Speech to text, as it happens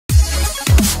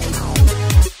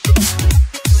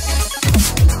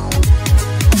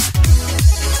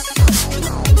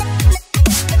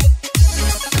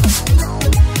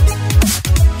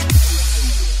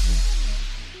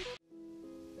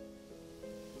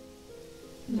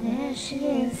There she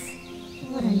is.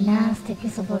 What a nasty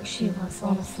piece of work she was,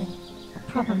 honestly. A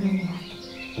proper maniac.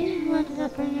 You ended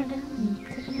up bringing her down and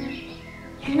taking her out.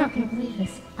 You're not gonna believe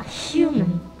this. A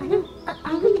human. I know.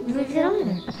 I wouldn't believe it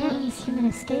either. Apparently this human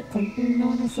escaped and no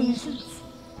one has seen her since.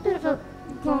 Bit of a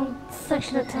long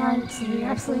section of time, so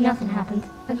absolutely nothing happened.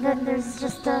 And then there's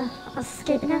just us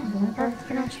escaping out. That's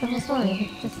pretty much the whole story of it.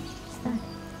 Just that.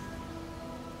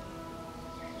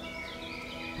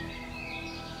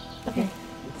 Okay,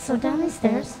 so down these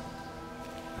stairs.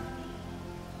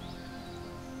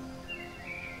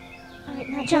 Alright,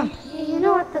 now jump. You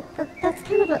know what? That's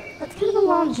kind of a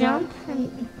long jump,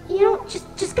 and you know,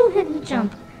 just go ahead and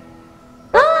jump.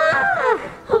 Ah!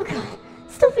 Oh god!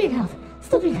 Still being held.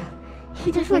 Still being held.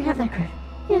 You definitely have that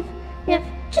grip. Yep.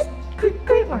 Just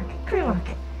great work. Great work.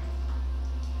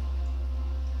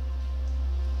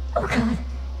 Oh god!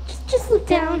 Just look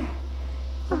down.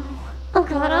 Oh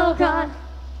god.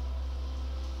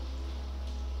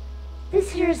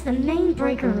 This here is the main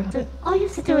breaker room. So all you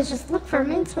have to do is just look for a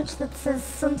main switch that says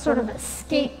some sort of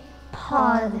escape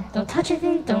pod. Don't touch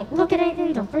anything, don't look at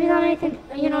anything, don't breathe on anything.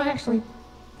 You know, actually,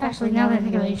 now that I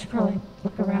think of it, you should probably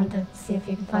look around to see if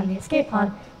you can find the escape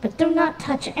pod. But do not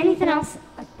touch anything else.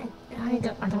 I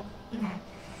don't.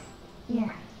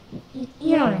 Yeah.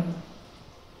 You know what I mean.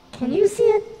 Can you see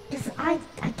it? Because I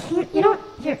can't. You know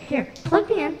what? Here, plug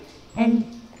me in, and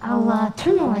I'll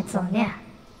turn the lights on, yeah.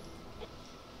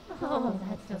 Oh,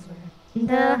 that feels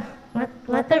weird. And,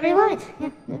 let there be light.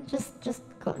 Yeah, just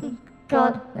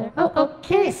God there. Oh,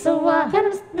 okay, so, kind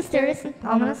of mysterious and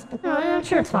ominous, but I'm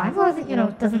sure it's fine, as long as it,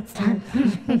 it doesn't start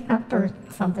moving up or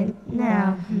something.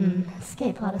 Now,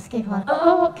 escape pod.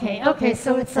 Oh, okay,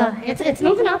 so it's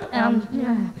moving up,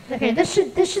 okay, this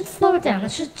should slow it down.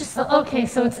 It should just, okay,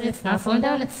 so it's not slowing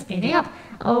down, it's speeding up.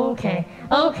 Okay,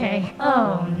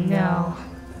 oh no.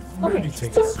 Okay, so,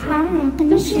 I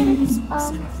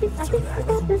think I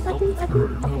got this, okay,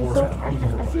 so,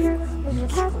 I see your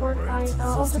password, I'll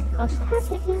just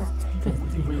hack it, yeah.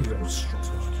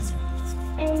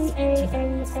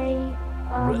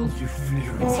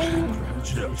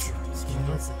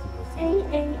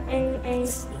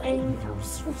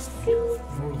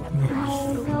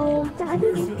 Oh no, I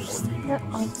didn't.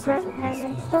 I'll grab a pen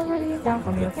and start writing it down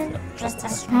for me, okay?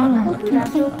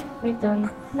 We've done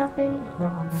nothing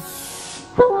wrong.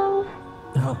 Hello?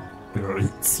 Oh,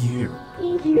 it's you.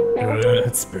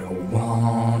 It's been a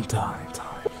long time.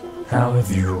 How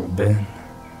have you been?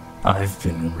 I've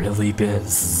been really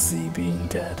busy being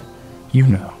dead. You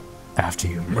know, after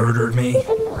you murdered me.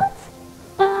 What?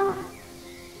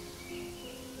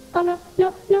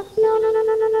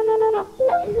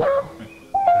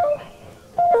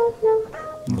 Oh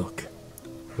no. Look,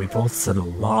 we both said a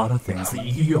lot of things that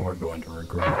you are going to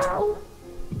regret.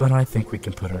 But I think we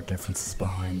can put our differences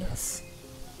behind us.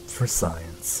 For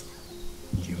science,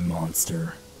 you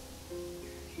monster.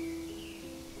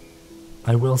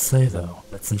 I will say though,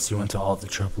 that since you went to all the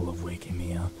trouble of waking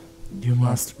me up, you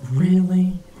must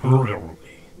really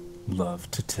love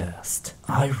to test.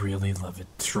 I really love it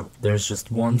too. There's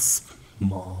just one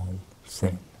small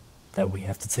thing that we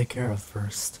have to take care of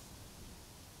first.